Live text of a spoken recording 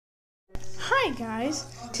Hi guys,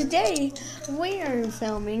 today we are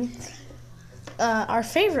filming our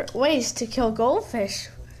favorite ways to kill goldfish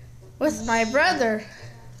with my brother.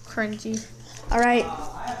 Cringy. Alright,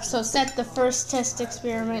 so set the first test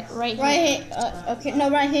experiment right here. Right here. Okay, no,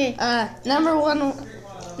 right here. Number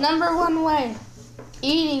one way,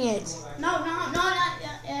 eating it. No, not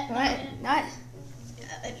yet. Right, not.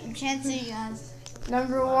 You can't see, guys.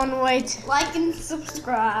 Number one way to Like and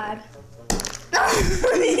subscribe.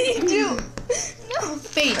 what did you do? No.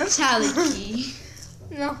 Fatality.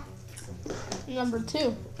 No. Number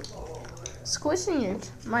two, squishing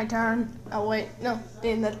it. My turn. Oh wait, no.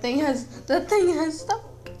 Damn, that thing has stuck.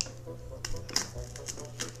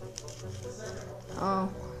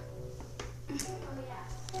 Oh.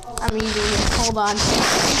 I'm eating it. Hold on.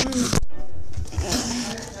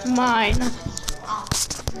 Mine.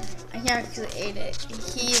 I actually ate it.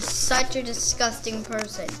 He is such a disgusting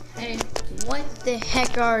person. And what the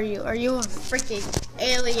heck are you? Are you a freaking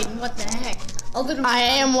alien? What the heck? I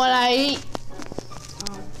am what I eat.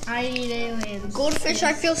 I eat aliens. Goldfish,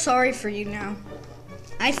 I feel sorry for you now.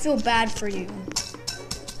 I feel bad for you.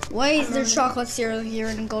 Why is there chocolate cereal here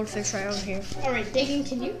and goldfish right over here? Alright, Dagan,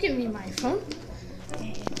 can you give me my phone?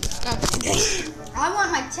 I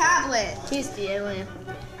want my tablet. He's the alien.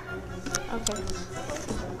 Okay.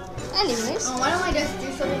 Anyways. Oh, why don't I just do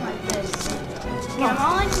something like this?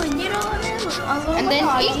 And then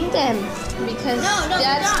eat them. Because No,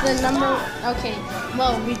 that's stop, the number. Okay.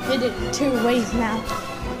 Well, we did it 2 ways now.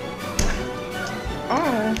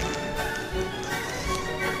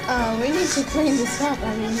 We need to clean this up.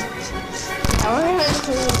 I mean, we're gonna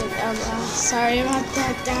clean it up. Sorry about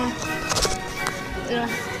that.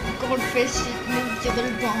 Goldfish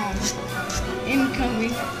nuclear bomb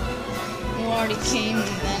incoming. It already came and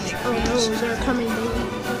then it Oh no, crashed. they're coming, baby.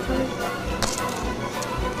 They're coming.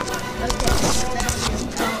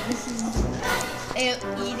 Oh, this is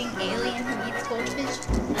eating alien who eats goldfish.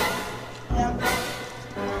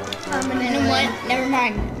 You know what? Never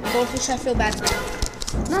mind. Goldfish, I feel bad for you.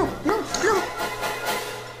 No.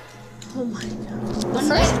 Oh my god. The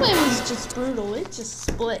first one was just brutal. It just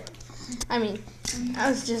split. I mean, I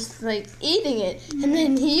was just like eating it, and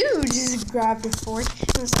then you just grabbed a fork.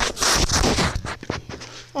 And was like,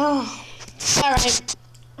 oh, all right.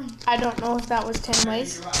 I don't know if that was 10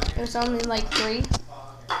 ways. It was only like 3.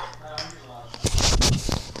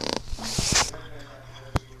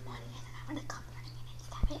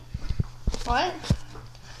 What?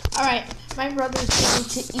 All right. My brother's going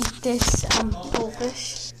to eat this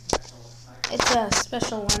goldfish. It's a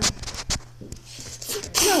special one.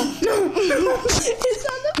 No. It's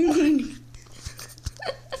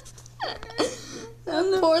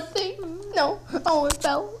on the poor thing. No. Oh, it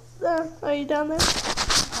fell. Are you down there? Is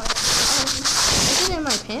it in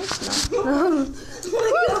my pants? No.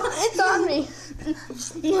 It's on me.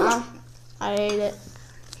 I ate it.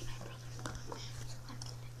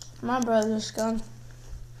 My brother's gone.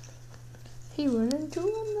 He went into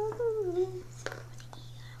another room.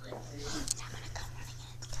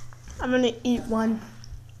 I'm gonna eat one.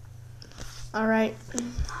 All right.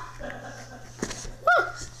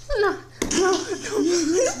 No.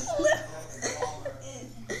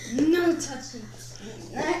 No touching.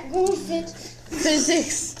 That goldfish.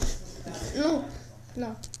 Physics. No,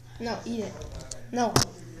 eat it. No.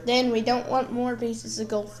 Then we don't want more pieces of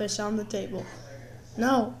goldfish on the table.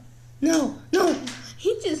 No.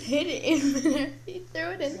 He just hit it in there. He threw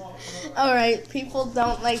it in. All right. People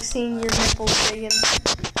don't like seeing your nipples, Dagan.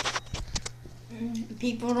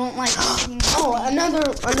 People don't like. Oh,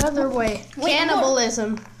 another way. Wait,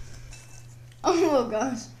 Cannibalism. Oh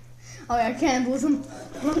gosh. Oh yeah, cannibalism.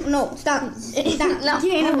 No, stop. No.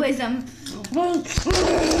 Cannibalism.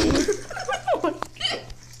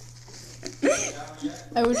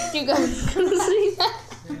 I wish you guys could see that.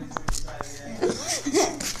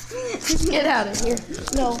 Get out of here.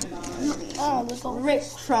 No. Oh, there's all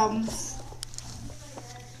rich crumbs.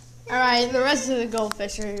 Alright, the rest of the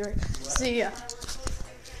goldfish are here. See ya.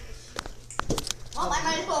 Oh, I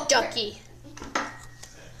might as well. Ducky.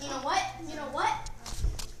 You know what?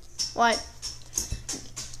 What?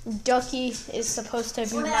 Ducky is supposed to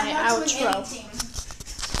be my outro.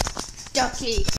 Ducky.